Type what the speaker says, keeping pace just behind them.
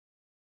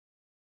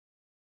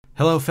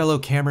Hello fellow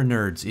camera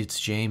nerds, it's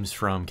James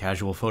from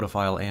Casual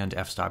Photophile and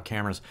f-stop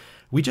cameras.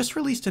 We just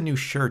released a new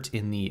shirt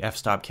in the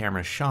f-stop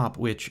cameras shop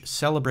which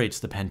celebrates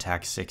the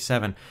Pentax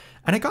 6.7,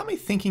 and it got me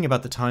thinking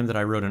about the time that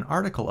I wrote an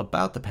article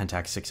about the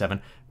Pentax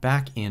 6.7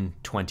 back in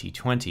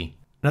 2020.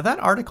 Now that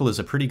article is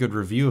a pretty good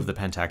review of the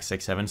Pentax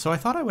 6.7, so I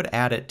thought I would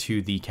add it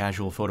to the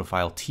Casual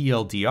Photophile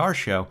TLDR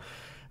show,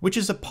 which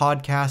is a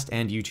podcast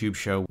and YouTube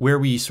show where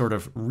we sort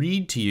of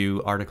read to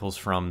you articles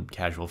from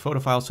Casual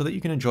Photophile so that you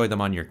can enjoy them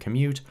on your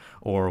commute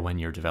or when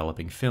you're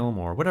developing film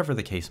or whatever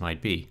the case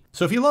might be.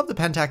 So if you love the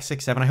Pentax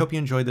 6.7, I hope you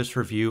enjoyed this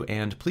review,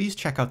 and please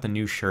check out the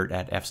new shirt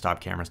at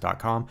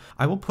fstopcameras.com.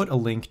 I will put a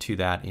link to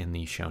that in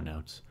the show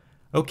notes.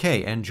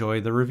 Okay,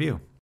 enjoy the review.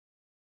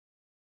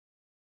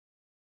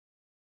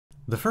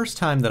 The first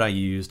time that I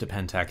used a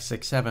Pentax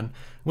 6.7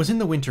 was in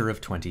the winter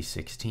of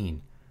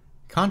 2016.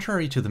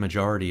 Contrary to the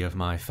majority of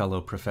my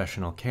fellow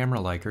professional camera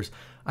likers,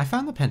 I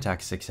found the Pentax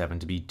 6.7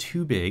 to be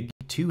too big,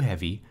 too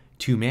heavy,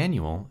 too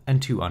manual,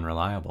 and too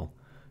unreliable.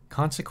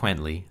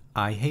 Consequently,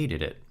 I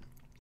hated it.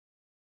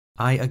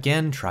 I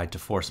again tried to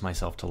force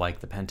myself to like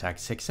the Pentax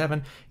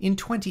 6.7 in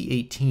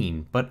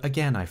 2018, but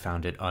again I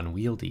found it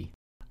unwieldy.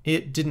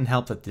 It didn't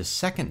help that this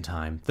second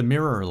time, the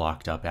mirror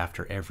locked up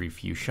after every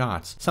few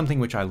shots, something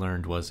which I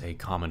learned was a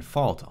common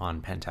fault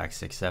on Pentax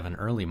 6.7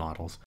 early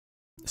models.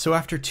 So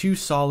after 2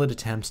 solid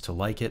attempts to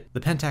like it,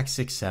 the Pentax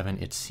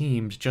 6.7, it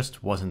seemed,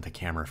 just wasn't the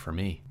camera for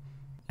me.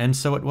 And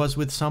so it was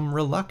with some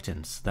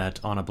reluctance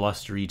that on a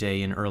blustery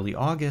day in early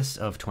August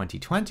of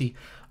 2020,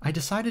 I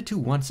decided to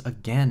once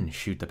again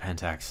shoot the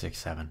Pentax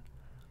 6.7.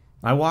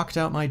 I walked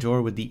out my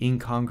door with the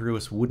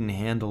incongruous wooden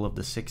handle of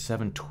the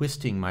 6.7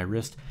 twisting my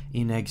wrist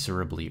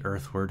inexorably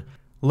earthward,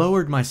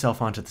 lowered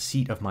myself onto the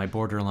seat of my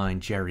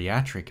borderline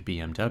geriatric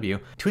BMW,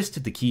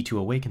 twisted the key to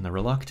awaken the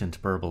reluctant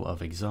burble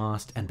of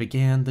exhaust, and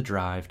began the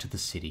drive to the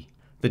city.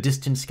 The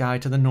distant sky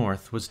to the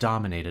north was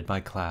dominated by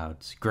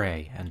clouds,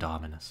 gray and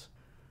ominous.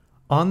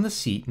 On the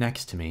seat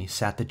next to me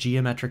sat the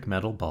geometric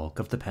metal bulk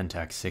of the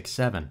Pentax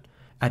 6.7.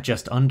 At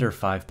just under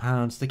 5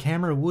 pounds, the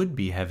camera would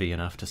be heavy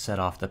enough to set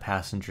off the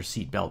passenger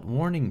seatbelt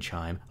warning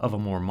chime of a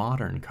more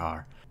modern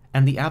car,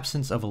 and the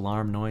absence of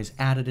alarm noise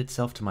added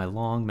itself to my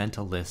long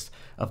mental list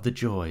of the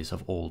joys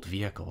of old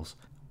vehicles.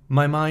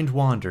 My mind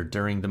wandered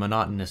during the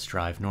monotonous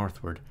drive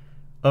northward.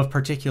 Of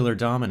particular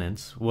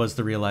dominance was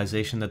the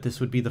realization that this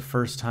would be the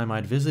first time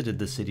I'd visited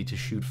the city to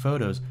shoot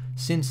photos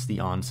since the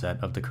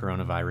onset of the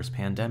coronavirus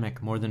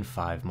pandemic more than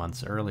 5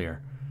 months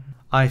earlier.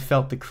 I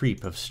felt the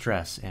creep of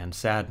stress and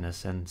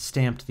sadness and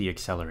stamped the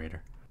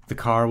accelerator. The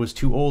car was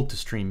too old to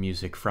stream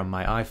music from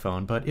my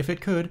iPhone, but if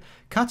it could,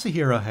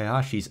 Katsuhiro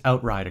Hayashi's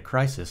Outride a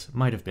Crisis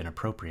might have been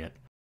appropriate.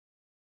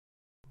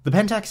 The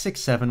Pentax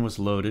 6.7 was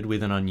loaded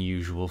with an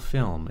unusual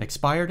film,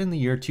 expired in the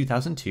year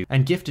 2002,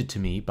 and gifted to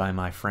me by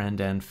my friend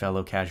and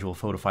fellow Casual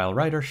Photophile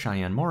writer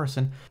Cheyenne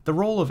Morrison. The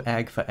roll of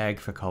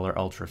Agfa Color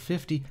Ultra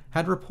 50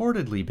 had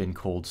reportedly been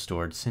cold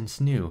stored since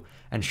new,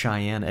 and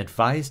Cheyenne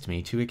advised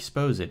me to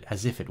expose it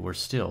as if it were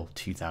still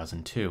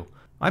 2002.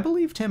 I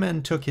believed him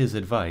and took his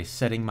advice,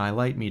 setting my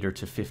light meter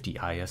to 50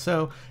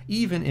 ISO,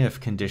 even if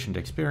conditioned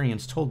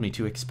experience told me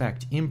to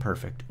expect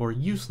imperfect or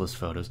useless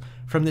photos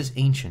from this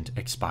ancient,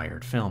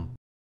 expired film.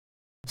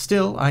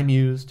 Still, I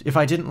mused, if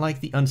I didn't like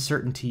the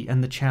uncertainty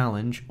and the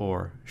challenge,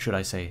 or should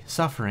I say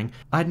suffering,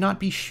 I'd not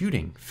be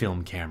shooting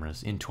film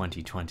cameras in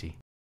 2020.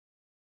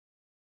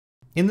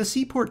 In the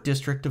Seaport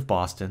district of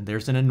Boston,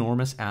 there's an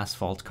enormous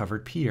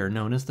asphalt-covered pier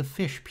known as the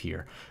Fish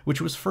Pier, which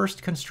was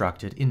first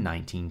constructed in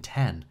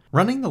 1910.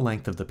 Running the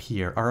length of the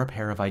pier are a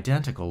pair of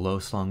identical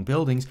low-slung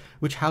buildings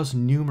which house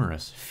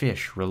numerous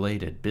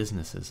fish-related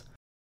businesses.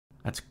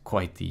 That's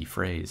quite the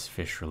phrase,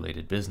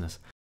 fish-related business.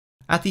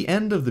 At the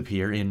end of the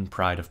pier, in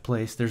pride of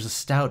place, there's a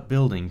stout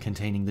building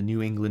containing the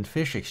New England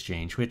Fish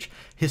Exchange, which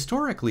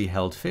historically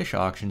held fish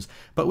auctions,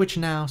 but which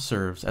now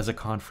serves as a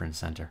conference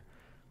center.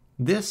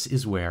 This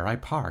is where I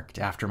parked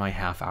after my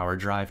half-hour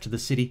drive to the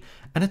city,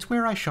 and it's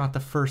where I shot the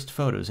first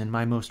photos in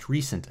my most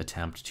recent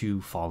attempt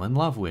to fall in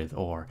love with,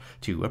 or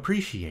to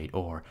appreciate,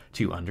 or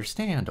to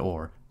understand,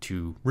 or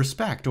to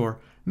respect, or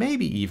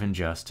maybe even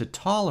just to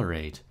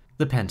tolerate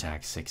the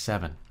Pentax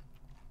 6.7.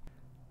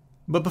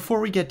 But before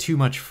we get too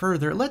much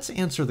further, let's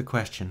answer the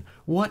question,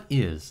 what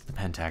is the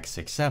Pentax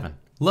 6.7?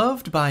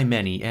 Loved by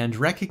many and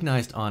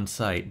recognized on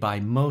site by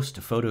most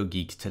photo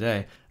geeks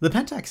today, the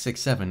Pentax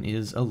 6.7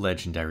 is a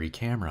legendary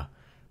camera.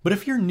 But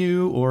if you're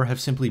new or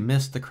have simply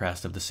missed the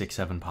crest of the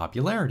 6.7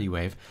 popularity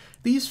wave,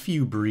 these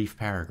few brief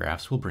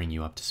paragraphs will bring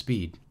you up to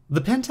speed.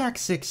 The Pentax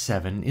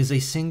 6.7 is a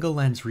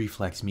single-lens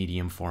reflex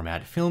medium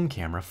format film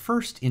camera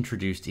first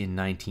introduced in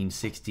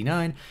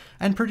 1969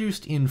 and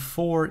produced in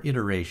 4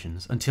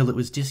 iterations until it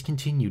was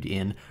discontinued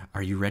in,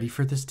 are you ready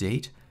for this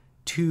date?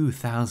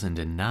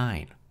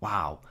 2009.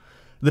 Wow.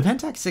 The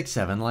Pentax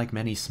 6.7, like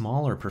many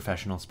smaller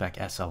professional spec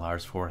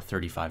SLRs for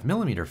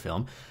 35mm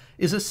film,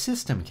 is a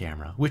system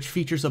camera which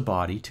features a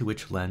body to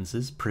which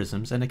lenses,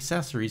 prisms, and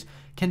accessories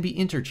can be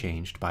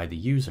interchanged by the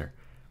user.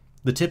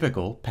 The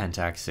typical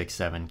Pentax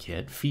 6.7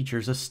 kit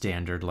features a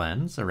standard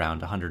lens,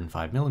 around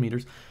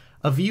 105mm,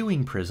 a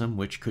viewing prism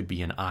which could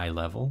be an eye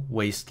level,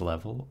 waist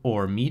level,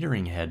 or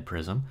metering head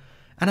prism,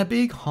 and a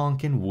big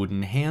honkin'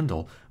 wooden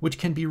handle which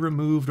can be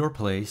removed or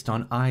placed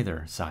on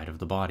either side of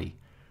the body.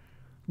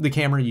 The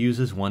camera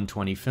uses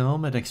 120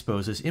 film and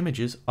exposes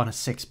images on a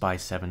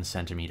 6x7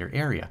 centimeter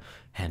area,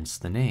 hence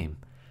the name.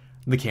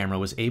 The camera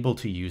was able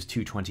to use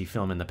 220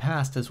 film in the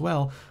past as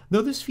well,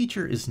 though this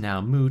feature is now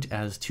moot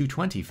as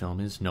 220 film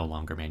is no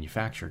longer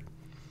manufactured.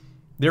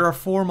 There are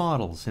 4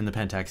 models in the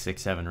Pentax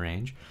 6.7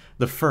 range.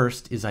 The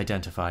first is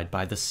identified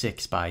by the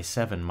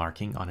 6x7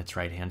 marking on its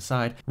right-hand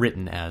side,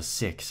 written as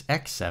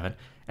 6x7,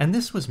 and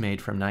this was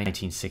made from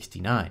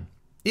 1969.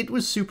 It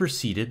was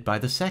superseded by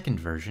the second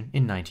version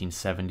in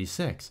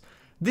 1976.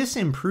 This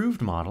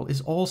improved model is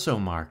also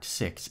marked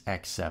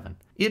 6x7.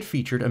 It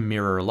featured a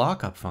mirror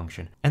lockup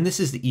function, and this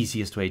is the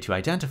easiest way to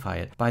identify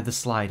it by the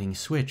sliding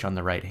switch on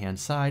the right-hand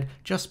side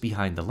just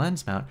behind the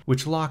lens mount,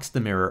 which locks the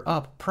mirror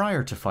up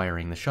prior to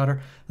firing the shutter,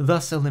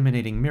 thus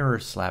eliminating mirror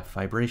slap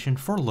vibration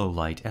for low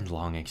light and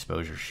long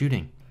exposure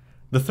shooting.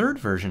 The third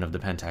version of the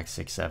Pentax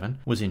 6.7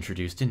 was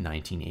introduced in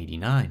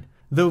 1989.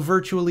 Though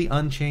virtually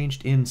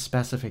unchanged in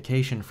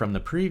specification from the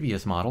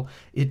previous model,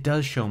 it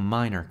does show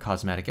minor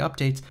cosmetic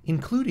updates,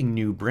 including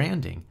new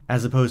branding.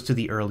 As opposed to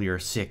the earlier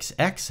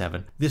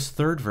 6x7, this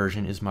third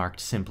version is marked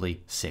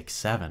simply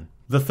 6.7.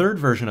 The third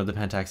version of the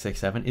Pentax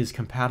 6.7 is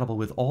compatible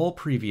with all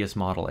previous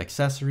model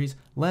accessories,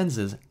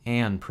 lenses,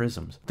 and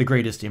prisms. The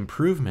greatest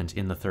improvement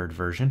in the third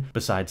version,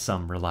 besides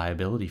some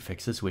reliability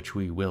fixes which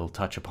we will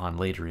touch upon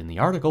later in the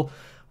article,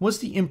 was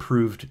the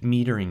improved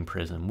metering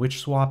prism, which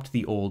swapped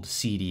the old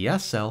CDS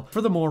cell for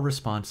the more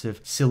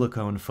responsive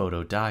silicone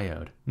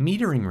photodiode.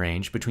 Metering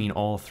range between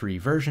all 3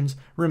 versions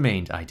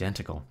remained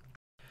identical.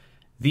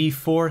 The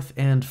fourth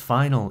and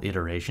final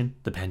iteration,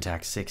 the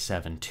Pentax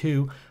 6.7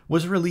 II,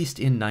 was released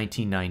in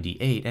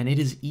 1998, and it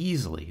is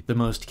easily the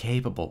most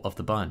capable of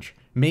the bunch.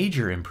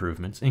 Major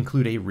improvements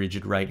include a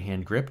rigid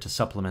right-hand grip to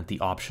supplement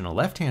the optional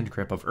left-hand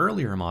grip of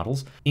earlier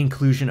models,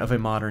 inclusion of a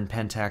modern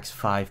Pentax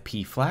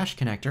 5P flash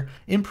connector,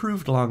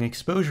 improved long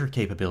exposure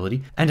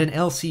capability, and an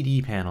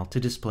LCD panel to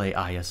display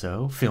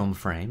ISO, film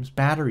frames,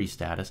 battery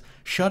status,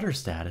 shutter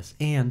status,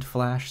 and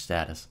flash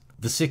status.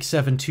 The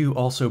 6.7 II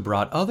also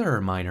brought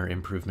other minor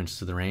improvements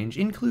to the range,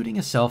 including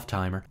a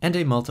self-timer and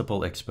a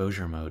multiple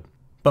exposure mode.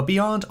 But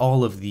beyond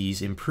all of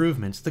these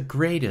improvements, the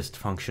greatest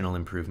functional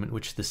improvement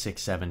which the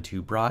 6.7 II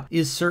brought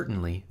is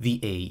certainly the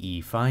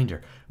AE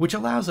finder, which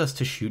allows us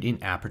to shoot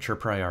in aperture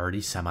priority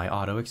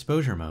semi-auto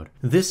exposure mode.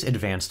 This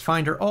advanced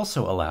finder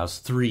also allows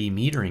 3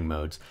 metering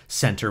modes: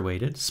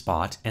 center-weighted,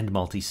 spot, and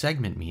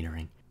multi-segment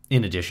metering.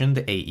 In addition,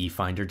 the AE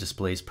Finder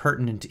displays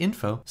pertinent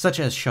info such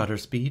as shutter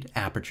speed,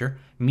 aperture,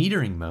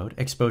 metering mode,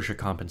 exposure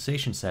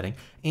compensation setting,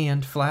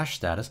 and flash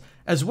status,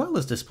 as well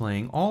as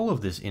displaying all of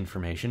this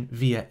information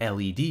via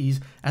LEDs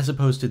as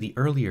opposed to the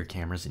earlier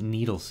camera's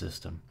needle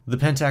system. The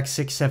Pentax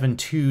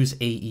 6.7 II's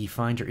AE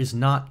Finder is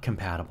not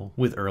compatible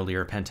with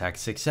earlier Pentax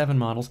 6.7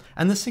 models,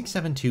 and the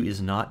 6.7 II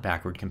is not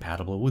backward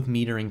compatible with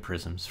metering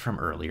prisms from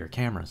earlier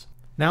cameras.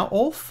 Now,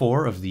 all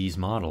 4 of these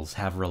models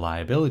have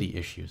reliability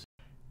issues.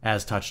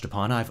 As touched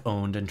upon, I've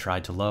owned and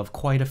tried to love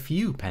quite a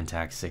few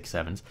Pentax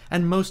 6.7s,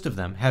 and most of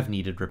them have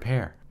needed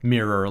repair.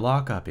 Mirror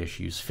lockup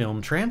issues,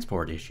 film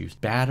transport issues,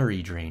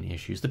 battery drain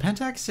issues. The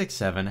Pentax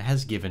 6.7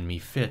 has given me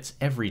fits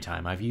every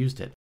time I've used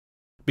it.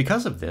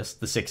 Because of this,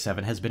 the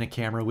 6.7 has been a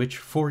camera which,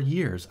 for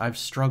years, I've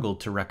struggled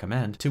to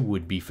recommend to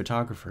would-be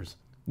photographers.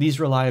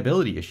 These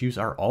reliability issues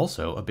are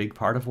also a big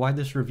part of why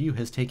this review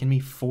has taken me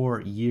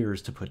 4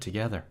 years to put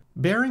together.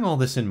 Bearing all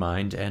this in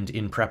mind, and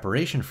in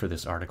preparation for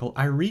this article,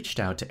 I reached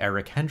out to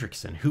Eric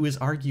Hendrickson, who is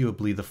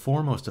arguably the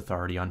foremost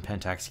authority on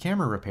Pentax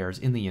camera repairs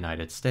in the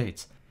United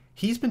States.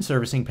 He's been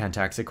servicing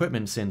Pentax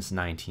equipment since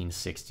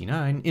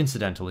 1969,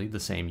 incidentally the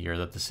same year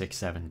that the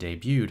 6.7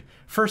 debuted,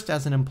 first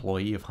as an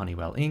employee of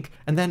Honeywell Inc.,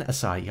 and then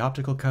Asahi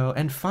Optical Co.,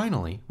 and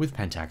finally with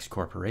Pentax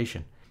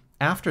Corporation.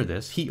 After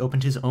this, he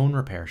opened his own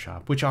repair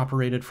shop, which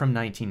operated from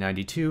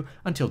 1992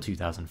 until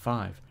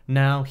 2005.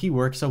 Now, he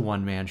works a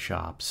one-man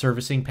shop,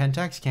 servicing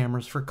Pentax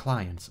cameras for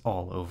clients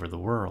all over the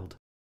world.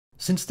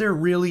 Since there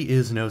really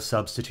is no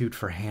substitute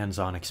for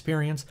hands-on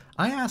experience,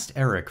 I asked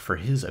Eric for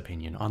his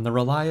opinion on the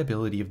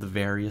reliability of the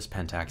various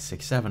Pentax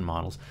 6.7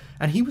 models,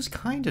 and he was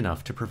kind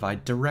enough to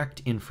provide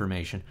direct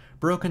information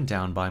broken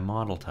down by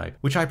model type,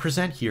 which I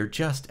present here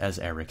just as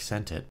Eric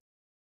sent it.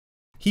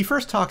 He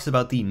first talks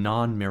about the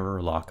non-mirror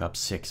lockup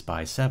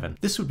 6x7.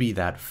 This would be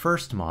that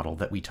first model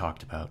that we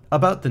talked about.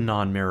 About the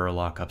non-mirror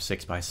lockup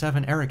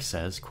 6x7, Eric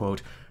says,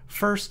 quote,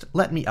 "First,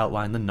 let me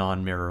outline the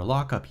non-mirror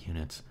lockup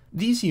units.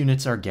 These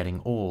units are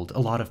getting old, a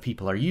lot of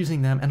people are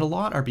using them, and a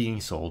lot are being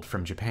sold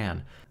from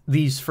Japan.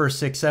 These first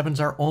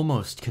 6.7s are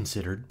almost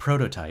considered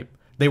prototype.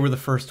 They were the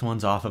first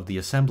ones off of the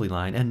assembly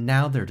line, and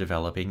now they're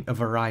developing a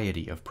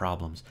variety of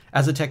problems.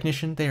 As a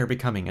technician, they are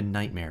becoming a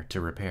nightmare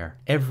to repair.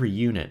 Every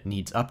unit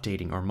needs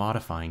updating or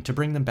modifying to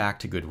bring them back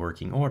to good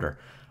working order.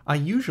 I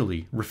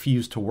usually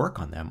refuse to work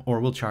on them or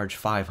will charge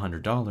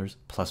 $500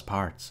 plus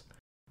parts.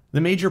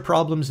 The major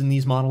problems in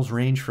these models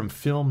range from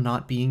film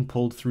not being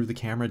pulled through the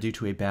camera due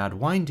to a bad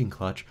winding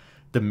clutch,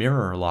 the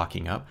mirror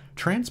locking up,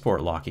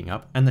 transport locking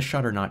up, and the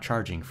shutter not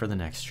charging for the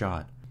next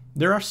shot.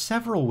 There are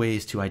several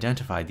ways to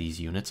identify these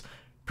units.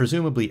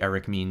 Presumably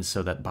Eric means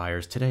so that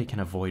buyers today can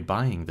avoid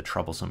buying the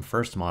troublesome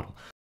first model.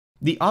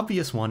 The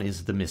obvious one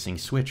is the missing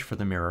switch for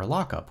the mirror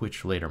lockup,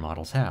 which later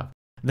models have.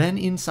 Then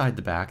inside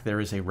the back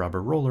there is a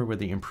rubber roller where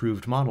the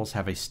improved models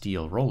have a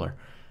steel roller.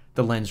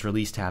 The lens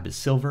release tab is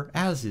silver,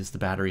 as is the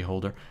battery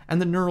holder,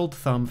 and the knurled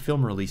thumb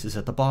film release is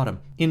at the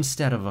bottom,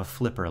 instead of a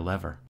flipper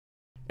lever.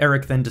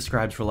 Eric then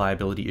describes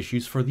reliability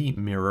issues for the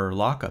mirror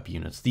lockup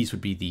units. These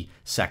would be the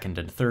second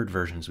and third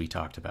versions we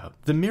talked about.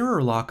 The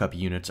mirror lockup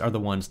units are the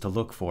ones to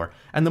look for,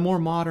 and the more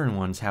modern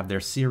ones have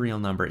their serial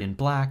number in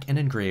black and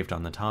engraved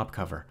on the top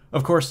cover.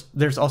 Of course,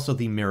 there's also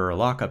the mirror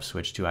lockup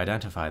switch to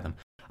identify them.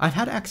 I've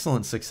had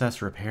excellent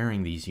success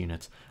repairing these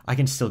units. I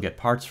can still get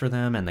parts for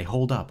them, and they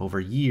hold up over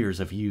years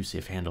of use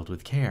if handled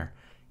with care.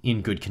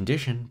 In good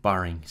condition,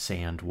 barring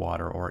sand,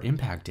 water, or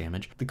impact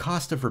damage, the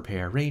cost of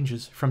repair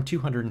ranges from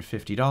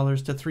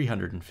 $250 to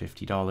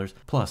 $350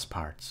 plus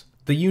parts.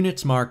 The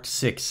units marked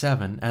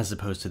 6.7 as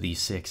opposed to the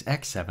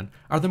 6X7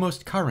 are the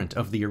most current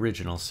of the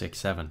original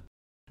 6.7.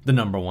 The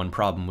number one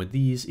problem with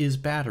these is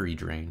battery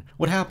drain.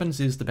 What happens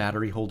is the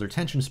battery holder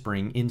tension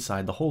spring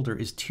inside the holder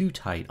is too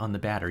tight on the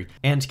battery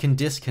and can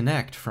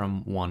disconnect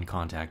from one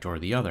contact or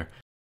the other.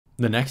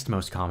 The next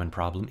most common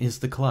problem is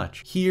the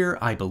clutch. Here,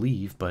 I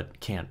believe, but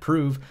can't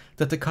prove,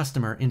 that the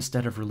customer,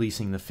 instead of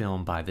releasing the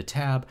film by the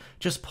tab,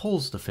 just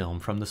pulls the film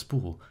from the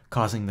spool,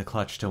 causing the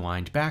clutch to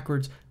wind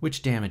backwards,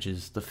 which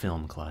damages the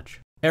film clutch.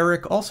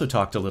 Eric also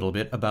talked a little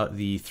bit about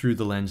the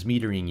through-the-lens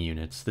metering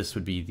units. This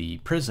would be the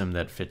prism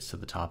that fits to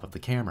the top of the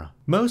camera.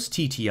 Most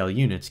TTL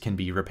units can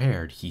be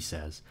repaired, he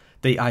says.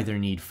 They either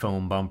need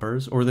foam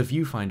bumpers or the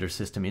viewfinder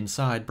system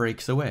inside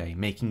breaks away,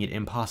 making it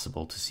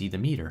impossible to see the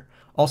meter.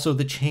 Also,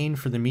 the chain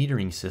for the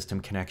metering system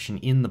connection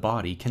in the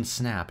body can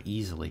snap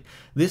easily.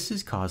 This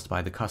is caused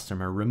by the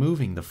customer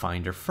removing the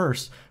finder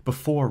first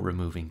before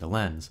removing the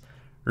lens.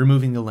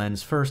 Removing the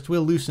lens first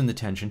will loosen the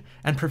tension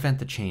and prevent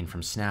the chain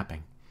from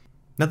snapping.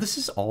 Now this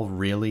is all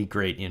really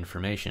great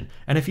information,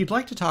 and if you'd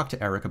like to talk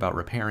to Eric about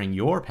repairing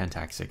your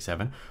Pentax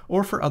 6.7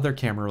 or for other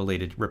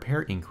camera-related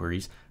repair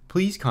inquiries,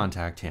 please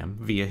contact him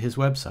via his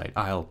website.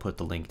 I'll put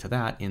the link to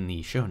that in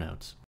the show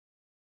notes.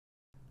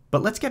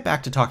 But let's get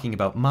back to talking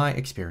about my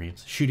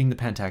experience shooting the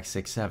Pentax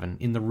 6.7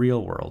 in the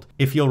real world.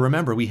 If you'll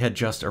remember, we had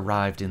just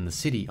arrived in the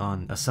city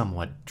on a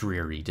somewhat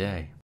dreary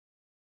day.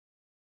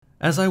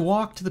 As I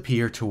walked the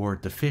pier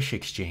toward the fish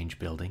exchange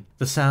building,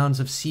 the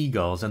sounds of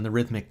seagulls and the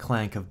rhythmic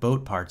clank of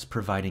boat parts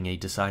providing a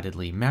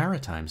decidedly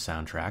maritime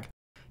soundtrack,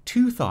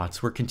 two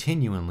thoughts were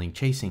continually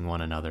chasing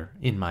one another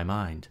in my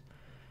mind.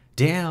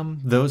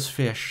 Damn, those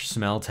fish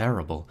smell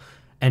terrible,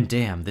 and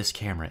damn, this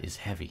camera is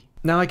heavy.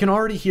 Now I can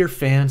already hear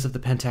fans of the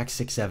Pentax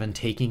 6.7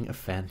 taking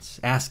offense,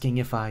 asking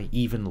if I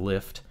even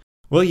lift.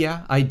 Well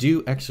yeah, I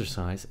do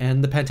exercise,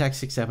 and the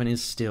Pentax 6.7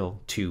 is still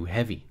too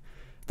heavy.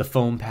 The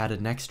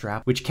foam-padded neck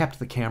strap, which kept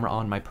the camera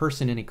on my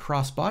person in a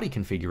cross-body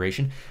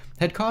configuration,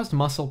 had caused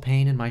muscle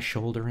pain in my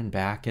shoulder and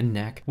back and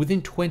neck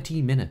within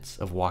 20 minutes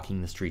of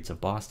walking the streets of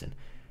Boston.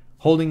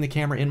 Holding the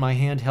camera in my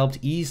hand helped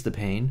ease the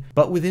pain,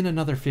 but within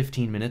another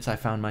 15 minutes I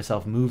found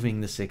myself moving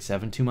the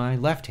 6.7 to my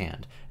left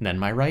hand, and then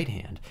my right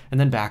hand, and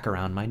then back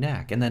around my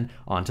neck, and then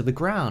onto the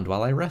ground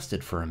while I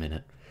rested for a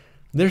minute.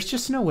 There's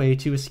just no way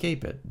to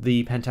escape it.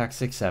 The Pentax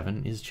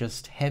 6.7 is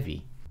just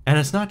heavy. And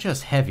it's not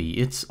just heavy,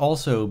 it's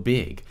also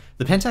big.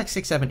 The Pentax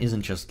 6.7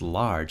 isn't just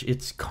large,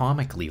 it's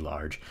comically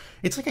large.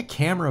 It's like a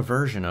camera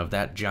version of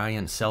that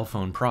giant cell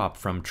phone prop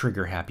from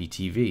Trigger Happy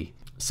TV.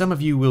 Some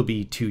of you will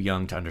be too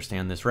young to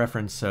understand this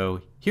reference,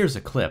 so here's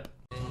a clip.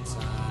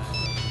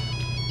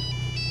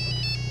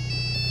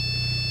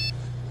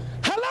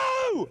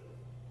 Hello!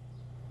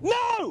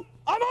 No!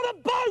 I'm on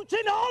a boat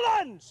in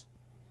Holland!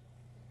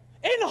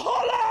 In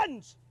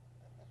Holland!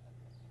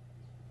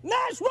 No,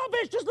 it's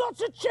rubbish, there's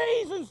lots of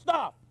cheese and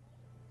stuff!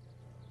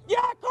 Yeah,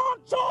 I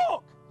can't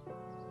talk!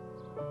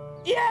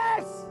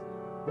 Yes!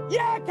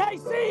 Yeah, okay,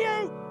 see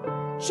you!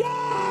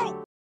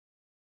 Ciao!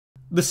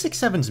 The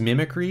 6.7's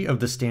mimicry of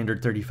the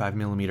standard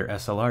 35mm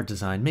SLR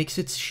design makes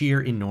its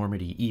sheer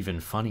enormity even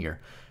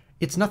funnier.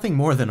 It's nothing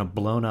more than a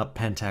blown-up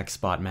Pentax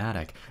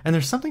Spotmatic, and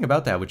there's something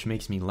about that which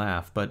makes me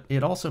laugh, but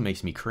it also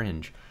makes me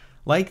cringe.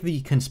 Like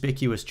the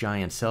conspicuous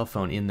giant cell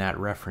phone in that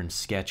reference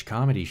sketch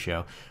comedy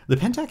show, the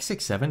Pentax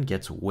 6.7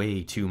 gets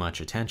way too much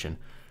attention.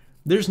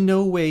 There's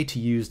no way to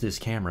use this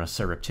camera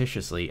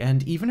surreptitiously,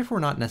 and even if we're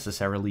not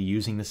necessarily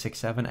using the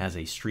 6.7 as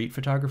a street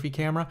photography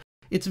camera,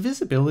 its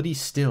visibility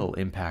still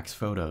impacts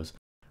photos.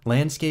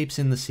 Landscapes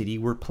in the city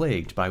were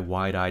plagued by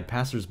wide-eyed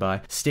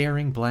passersby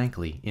staring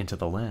blankly into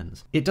the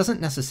lens. It doesn't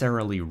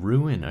necessarily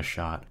ruin a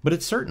shot, but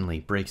it certainly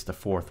breaks the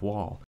fourth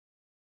wall.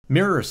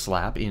 Mirror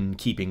slap, in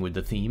keeping with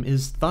the theme,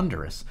 is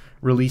thunderous.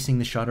 Releasing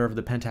the shutter of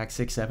the Pentax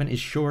 6.7 is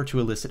sure to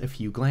elicit a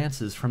few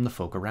glances from the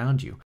folk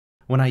around you.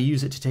 When I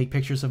use it to take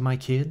pictures of my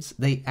kids,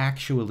 they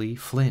actually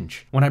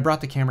flinch. When I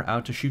brought the camera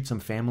out to shoot some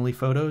family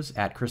photos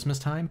at Christmas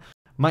time,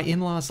 my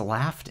in-laws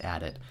laughed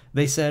at it.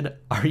 They said,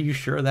 "Are you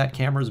sure that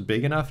camera's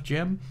big enough,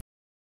 Jim?"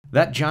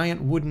 That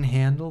giant wooden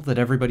handle that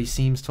everybody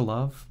seems to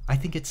love, I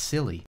think it's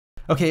silly.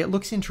 Okay, it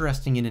looks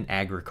interesting in an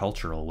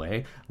agricultural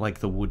way, like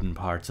the wooden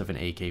parts of an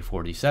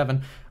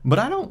AK-47, but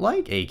I don't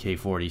like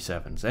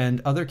AK-47s,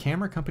 and other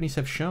camera companies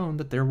have shown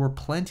that there were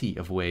plenty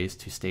of ways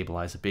to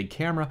stabilize a big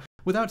camera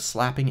without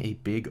slapping a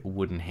big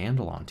wooden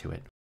handle onto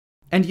it.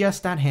 And yes,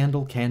 that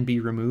handle can be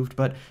removed,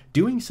 but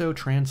doing so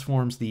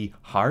transforms the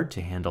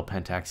hard-to-handle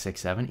Pentax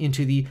 6.7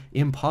 into the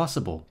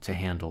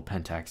impossible-to-handle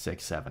Pentax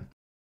 6.7.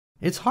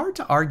 It's hard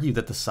to argue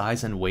that the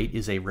size and weight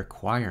is a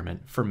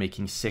requirement for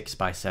making 6x7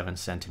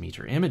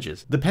 cm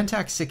images. The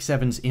Pentax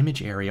 6.7's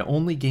image area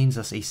only gains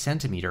us a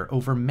centimeter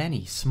over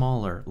many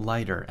smaller,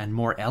 lighter, and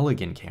more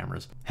elegant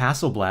cameras.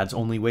 Hasselblad's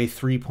only weigh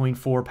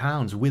 3.4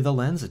 pounds with a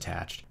lens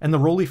attached, and the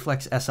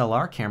Rolleiflex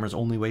SLR cameras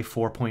only weigh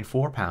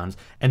 4.4 pounds,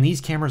 and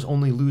these cameras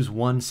only lose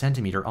 1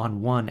 centimeter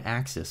on one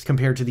axis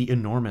compared to the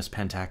enormous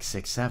Pentax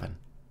 6.7.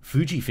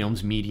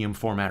 Fujifilm's medium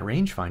format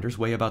rangefinders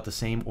weigh about the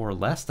same or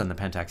less than the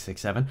Pentax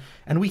 6.7,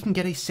 and we can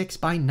get a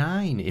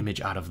 6x9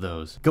 image out of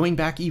those. Going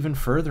back even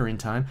further in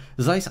time,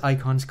 Zeiss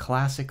Icon's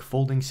classic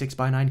folding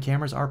 6x9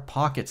 cameras are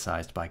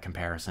pocket-sized by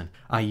comparison.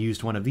 I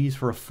used one of these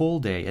for a full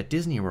day at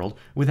Disney World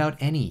without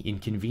any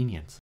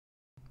inconvenience.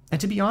 And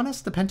to be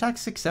honest, the Pentax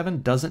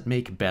 6.7 doesn't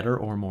make better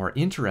or more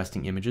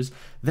interesting images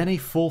than a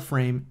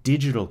full-frame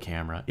digital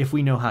camera if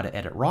we know how to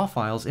edit RAW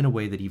files in a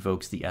way that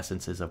evokes the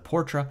essences of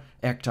Portra,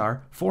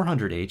 Ektar,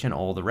 400H, and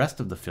all the rest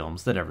of the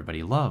films that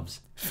everybody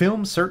loves.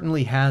 Film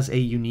certainly has a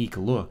unique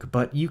look,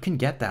 but you can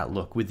get that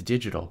look with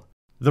digital.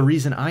 The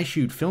reason I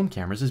shoot film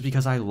cameras is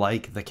because I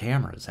like the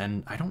cameras,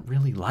 and I don't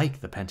really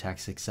like the Pentax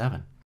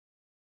 6.7.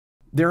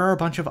 There are a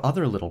bunch of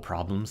other little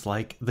problems,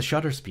 like the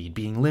shutter speed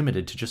being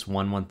limited to just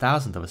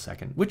 1/1000th of a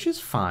second, which is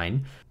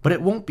fine, but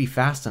it won't be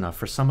fast enough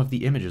for some of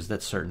the images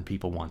that certain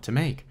people want to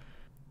make.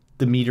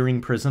 The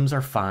metering prisms are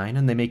fine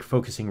and they make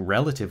focusing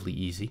relatively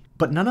easy,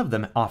 but none of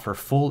them offer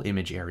full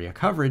image area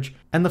coverage,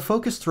 and the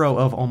focus throw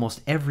of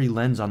almost every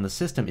lens on the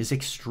system is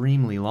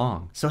extremely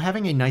long, so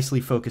having a nicely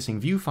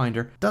focusing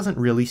viewfinder doesn't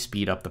really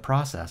speed up the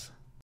process.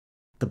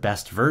 The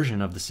best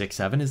version of the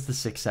 6.7 is the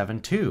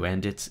 6.7 II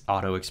and its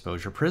auto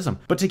exposure prism,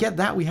 but to get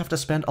that we have to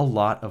spend a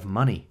lot of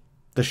money.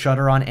 The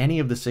shutter on any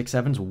of the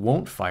 6.7s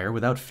won't fire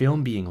without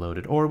film being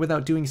loaded or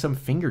without doing some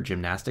finger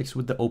gymnastics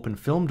with the open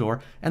film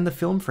door and the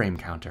film frame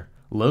counter.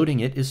 Loading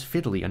it is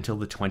fiddly until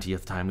the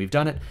 20th time we've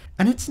done it,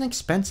 and it's an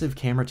expensive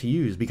camera to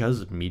use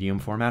because medium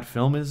format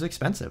film is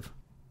expensive.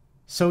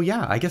 So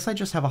yeah, I guess I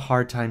just have a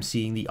hard time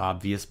seeing the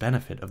obvious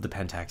benefit of the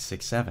Pentax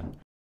 6.7.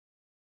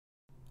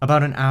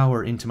 About an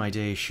hour into my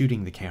day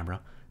shooting the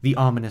camera, the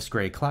ominous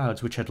gray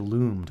clouds which had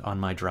loomed on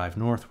my drive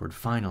northward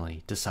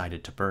finally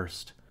decided to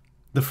burst.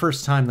 The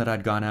first time that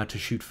I'd gone out to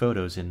shoot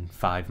photos in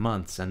 5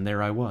 months, and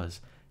there I was,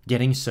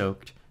 getting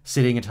soaked,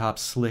 sitting atop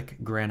slick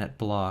granite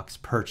blocks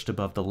perched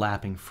above the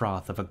lapping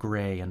froth of a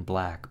gray and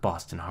black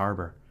Boston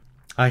harbor.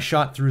 I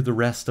shot through the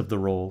rest of the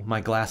roll,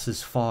 my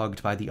glasses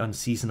fogged by the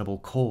unseasonable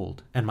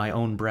cold, and my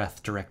own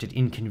breath directed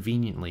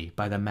inconveniently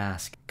by the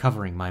mask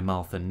covering my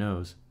mouth and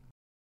nose.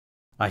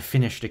 I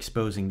finished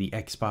exposing the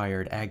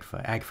expired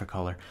Agfa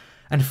color,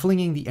 and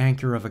flinging the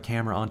anchor of a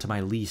camera onto my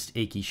least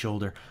achy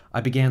shoulder,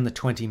 I began the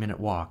 20-minute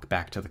walk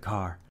back to the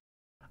car.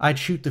 I'd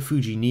shoot the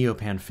Fuji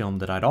Neopan film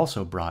that I'd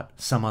also brought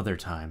some other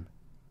time.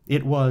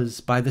 It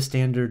was, by the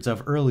standards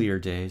of earlier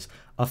days,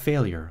 a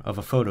failure of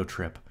a photo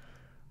trip,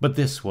 but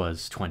this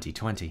was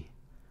 2020.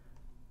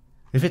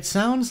 If it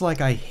sounds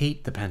like I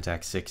hate the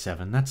Pentax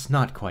 6.7, that's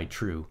not quite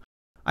true.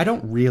 I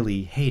don't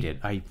really hate it.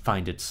 I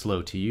find it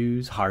slow to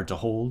use, hard to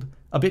hold,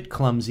 a bit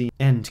clumsy,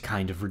 and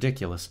kind of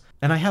ridiculous.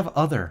 And I have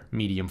other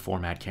medium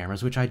format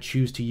cameras which I'd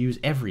choose to use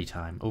every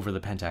time over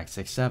the Pentax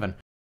 6.7.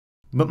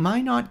 But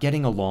my not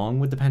getting along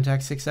with the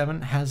Pentax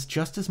 6.7 has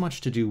just as much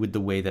to do with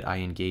the way that I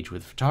engage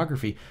with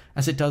photography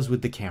as it does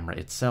with the camera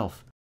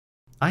itself.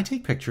 I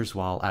take pictures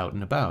while out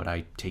and about.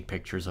 I take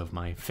pictures of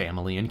my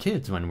family and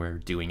kids when we're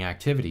doing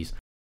activities.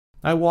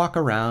 I walk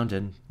around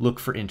and look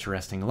for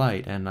interesting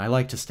light, and I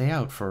like to stay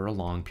out for a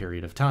long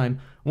period of time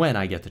when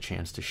I get the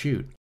chance to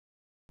shoot.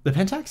 The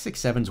Pentax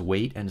 6.7's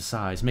weight and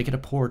size make it a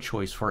poor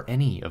choice for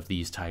any of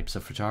these types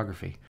of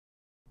photography.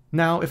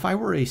 Now, if I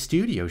were a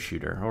studio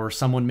shooter, or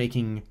someone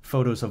making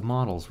photos of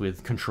models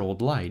with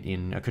controlled light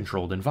in a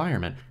controlled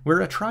environment,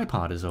 where a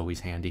tripod is always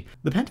handy,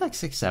 the Pentax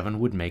 6.7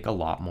 would make a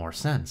lot more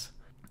sense.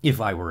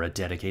 If I were a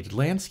dedicated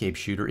landscape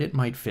shooter, it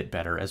might fit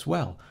better as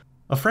well.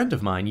 A friend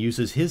of mine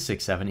uses his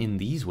 6.7 in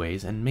these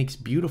ways and makes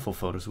beautiful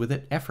photos with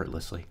it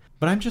effortlessly,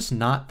 but I'm just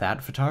not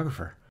that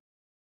photographer.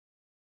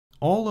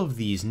 All of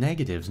these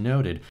negatives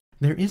noted,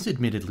 there is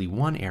admittedly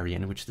one area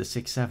in which the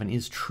 6.7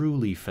 is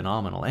truly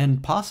phenomenal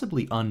and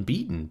possibly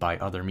unbeaten by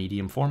other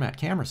medium format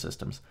camera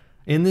systems.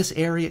 In this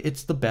area,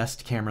 it's the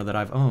best camera that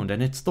I've owned,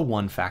 and it's the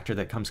one factor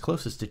that comes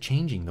closest to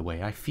changing the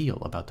way I feel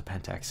about the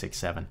Pentax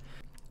 6.7.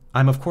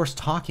 I'm of course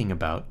talking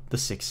about the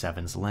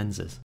 6.7's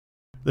lenses.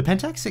 The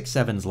Pentax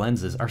 6.7's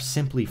lenses are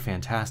simply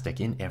fantastic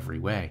in every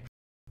way.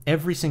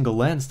 Every single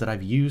lens that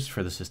I've used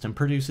for the system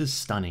produces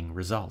stunning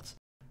results.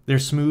 They're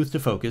smooth to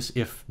focus,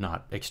 if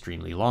not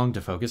extremely long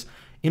to focus,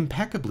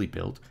 impeccably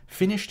built,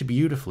 finished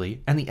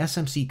beautifully, and the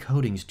SMC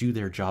coatings do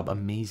their job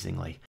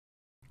amazingly.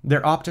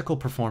 Their optical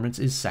performance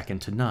is second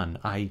to none.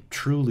 I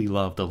truly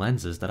love the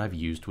lenses that I've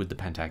used with the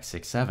Pentax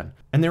 6.7,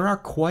 and there are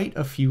quite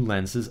a few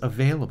lenses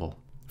available.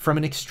 From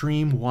an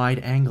extreme wide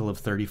angle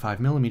of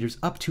 35mm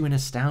up to an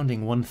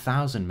astounding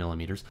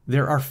 1000mm,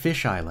 there are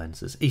fisheye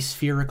lenses,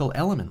 aspherical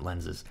element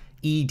lenses,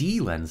 ED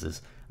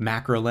lenses,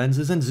 macro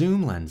lenses, and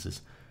zoom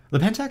lenses. The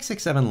Pentax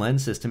 6.7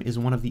 lens system is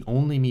one of the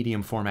only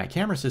medium format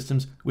camera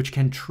systems which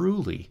can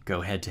truly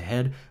go head to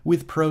head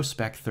with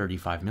pro-spec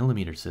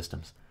 35mm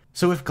systems.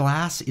 So if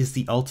glass is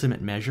the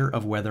ultimate measure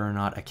of whether or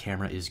not a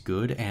camera is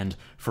good, and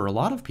for a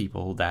lot of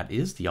people that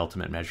is the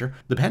ultimate measure,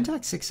 the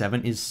Pentax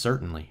 6.7 is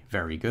certainly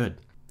very good.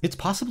 It's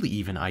possibly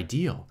even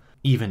ideal,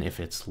 even if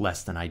it's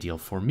less than ideal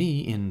for me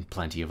in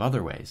plenty of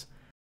other ways.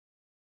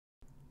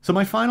 So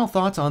my final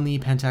thoughts on the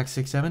Pentax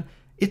 6.7,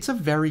 it's a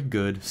very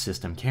good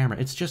system camera,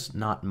 it's just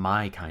not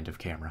my kind of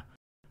camera.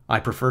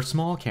 I prefer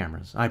small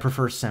cameras, I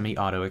prefer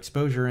semi-auto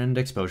exposure and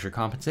exposure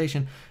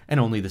compensation, and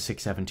only the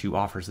 6.7 II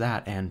offers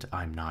that, and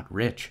I'm not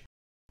rich.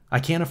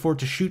 I can't afford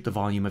to shoot the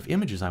volume of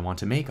images I want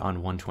to make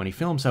on 120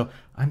 film, so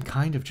I'm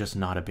kind of just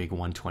not a big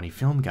 120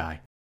 film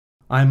guy.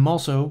 I'm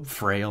also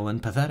frail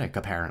and pathetic,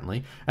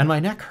 apparently, and my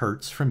neck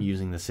hurts from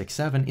using the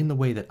 6.7 in the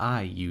way that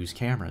I use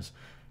cameras.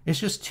 It's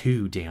just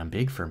too damn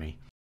big for me.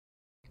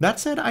 That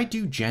said, I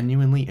do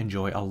genuinely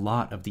enjoy a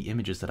lot of the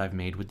images that I've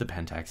made with the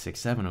Pentax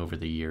 6.7 over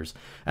the years,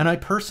 and I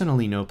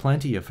personally know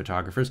plenty of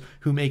photographers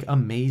who make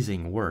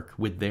amazing work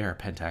with their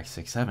Pentax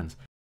 6.7s.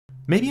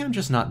 Maybe I'm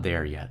just not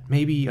there yet.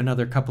 Maybe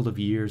another couple of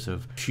years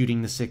of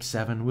shooting the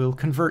 6.7 will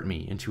convert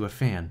me into a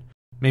fan.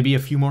 Maybe a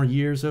few more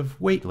years of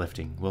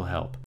weightlifting will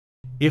help.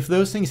 If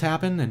those things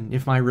happen, and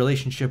if my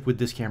relationship with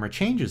this camera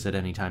changes at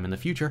any time in the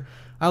future,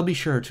 I'll be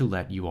sure to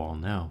let you all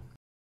know.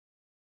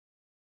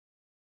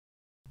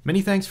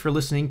 Many thanks for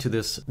listening to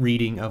this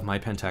reading of my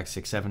Pentax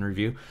 6.7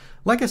 review.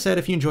 Like I said,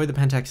 if you enjoyed the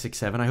Pentax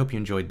 6.7, I hope you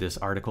enjoyed this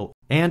article,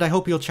 and I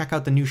hope you'll check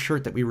out the new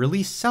shirt that we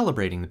released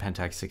celebrating the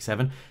Pentax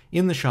 6.7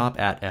 in the shop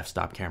at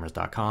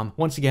fstopcameras.com.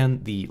 Once again,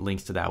 the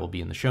links to that will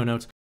be in the show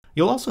notes.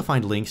 You'll also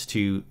find links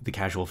to the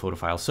Casual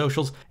Photophile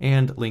socials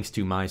and links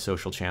to my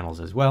social channels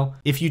as well.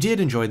 If you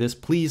did enjoy this,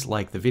 please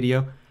like the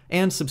video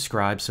and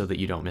subscribe so that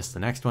you don't miss the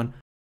next one.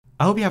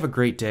 I hope you have a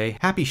great day,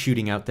 happy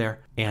shooting out there,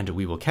 and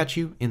we will catch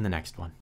you in the next one.